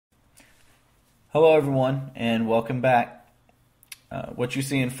Hello everyone and welcome back. What you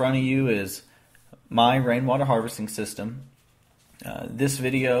see in front of you is my rainwater harvesting system. This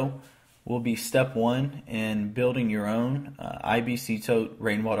video will be step one in building your own IBC tote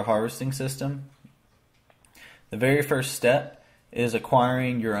rainwater harvesting system. The very first step is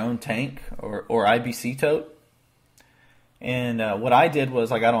acquiring your own tank or IBC tote. And what I did was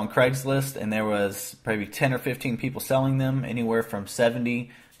I got on Craigslist, and there was probably 10 or 15 people selling them, anywhere from $70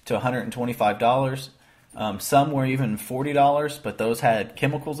 to $125. Some were even $40, but those had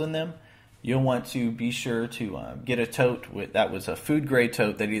chemicals in them. You'll want to be sure to get a tote that was a food grade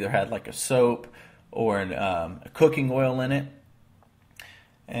tote that either had like a soap or a cooking oil in it.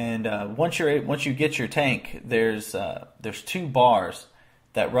 And once you get your tank, there's two bars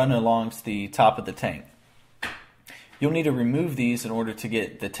that run along the top of the tank. You'll need to remove these in order to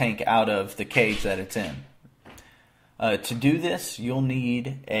get the tank out of the cage that it's in. To do this, you'll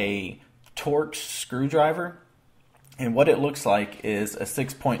need a Torx screwdriver, and what it looks like is a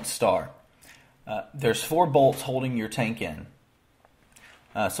 6-point star. There's 4 bolts holding your tank in.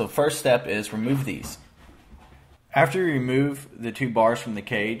 So first step is remove these. After you remove the 2 bars from the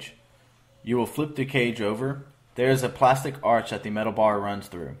cage, you will flip the cage over. There is a plastic arch that the metal bar runs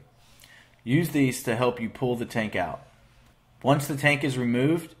through. Use these to help you pull the tank out. Once the tank is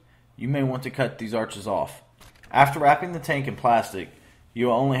removed, you may want to cut these arches off. After wrapping the tank in plastic, you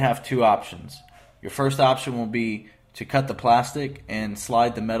will only have 2 options. Your first option will be to cut the plastic and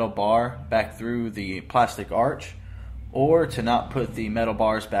slide the metal bar back through the plastic arch, or to not put the metal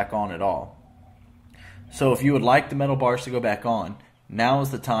bars back on at all. So if you would like the metal bars to go back on, now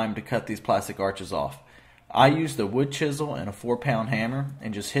is the time to cut these plastic arches off. I used a wood chisel and a 4-pound hammer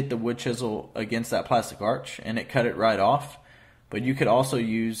and just hit the wood chisel against that plastic arch, and it cut it right off. But you could also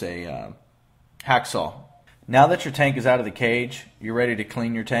use a hacksaw. Now that your tank is out of the cage, you're ready to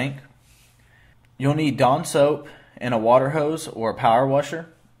clean your tank. You'll need Dawn soap and a water hose or a power washer.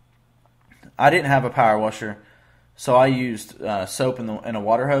 I didn't have a power washer, so I used soap and a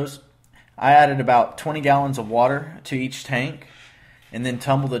water hose. I added about 20 gallons of water to each tank and then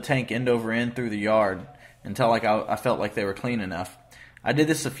tumbled the tank end over end through the yard until I felt like they were clean enough. I did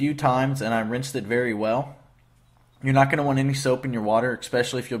this a few times and I rinsed it very well. You're not going to want any soap in your water,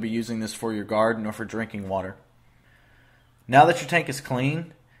 especially if you'll be using this for your garden or for drinking water. Now that your tank is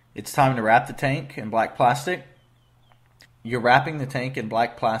clean, it's time to wrap the tank in black plastic. You're wrapping the tank in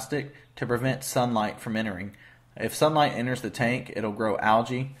black plastic to prevent sunlight from entering. If sunlight enters the tank, it'll grow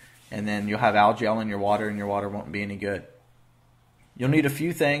algae, and then you'll have algae all in your water, and your water won't be any good. You'll need a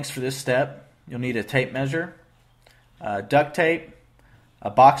few things for this step. You'll need a tape measure, duct tape, a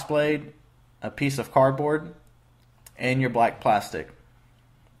box blade, a piece of cardboard, and your black plastic.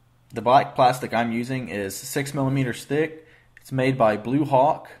 The black plastic I'm using is 6 millimeters thick. It's made by Blue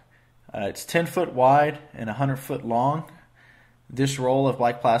Hawk. It's 10 foot wide and 100 foot long. This roll of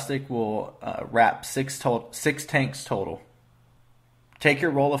black plastic will wrap 6 tanks total. Take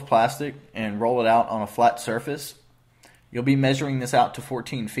your roll of plastic and roll it out on a flat surface. You'll be measuring this out to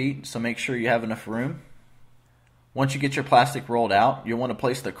 14 feet, so make sure you have enough room. Once you get your plastic rolled out, you'll want to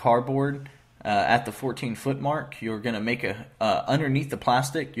place the cardboard at the 14-foot mark. You're going to make underneath the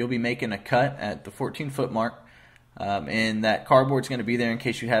plastic, you'll be making a cut at the 14-foot mark. And that cardboard's going to be there in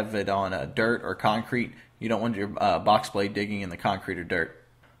case you have it on dirt or concrete. You don't want your box blade digging in the concrete or dirt.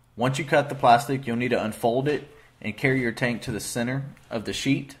 Once you cut the plastic, you'll need to unfold it and carry your tank to the center of the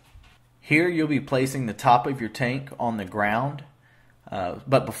sheet. Here you'll be placing the top of your tank on the ground.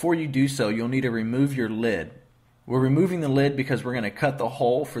 But before you do so, you'll need to remove your lid. We're removing the lid because we're going to cut the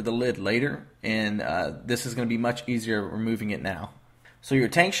hole for the lid later, and this is going to be much easier removing it now. So your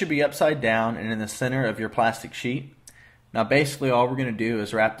tank should be upside down and in the center of your plastic sheet. Now basically all we're going to do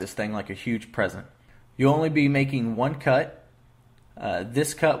is wrap this thing like a huge present. You'll only be making one cut.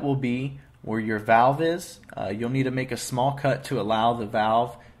 This cut will be where your valve is. You'll need to make a small cut to allow the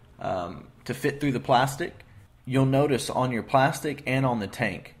valve to fit through the plastic. You'll notice on your plastic and on the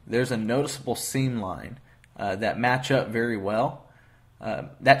tank there's a noticeable seam line that match up very well.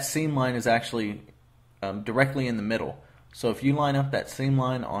 That seam line is actually directly in the middle. So if you line up that seam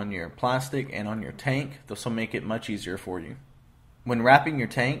line on your plastic and on your tank, this will make it much easier for you. When wrapping your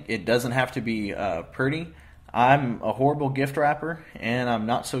tank, it doesn't have to be pretty. I'm a horrible gift wrapper, and I'm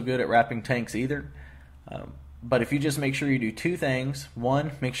not so good at wrapping tanks either. But if you just make sure you do 2 things.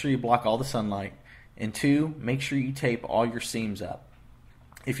 1, make sure you block all the sunlight. And 2, make sure you tape all your seams up.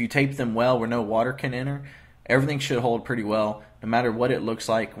 If you tape them well where no water can enter, everything should hold pretty well. No matter what it looks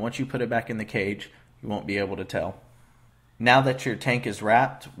like, once you put it back in the cage, you won't be able to tell. Now that your tank is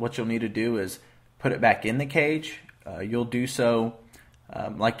wrapped, what you'll need to do is put it back in the cage. You'll do so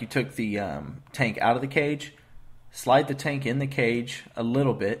like you took the tank out of the cage, slide the tank in the cage a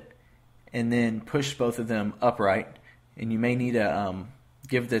little bit, and then push both of them upright. And you may need to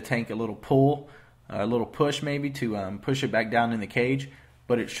give the tank a little pull, a little push maybe to push it back down in the cage,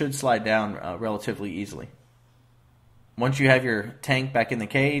 but it should slide down relatively easily. Once you have your tank back in the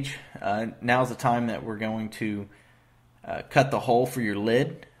cage, now's the time that we're going to cut the hole for your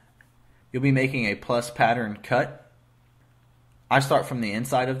lid. You'll be making a plus pattern cut. I start from the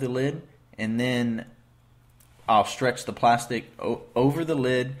inside of the lid, and then I'll stretch the plastic over the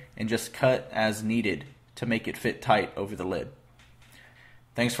lid and just cut as needed to make it fit tight over the lid.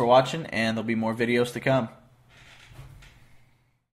 Thanks for watching, and there'll be more videos to come.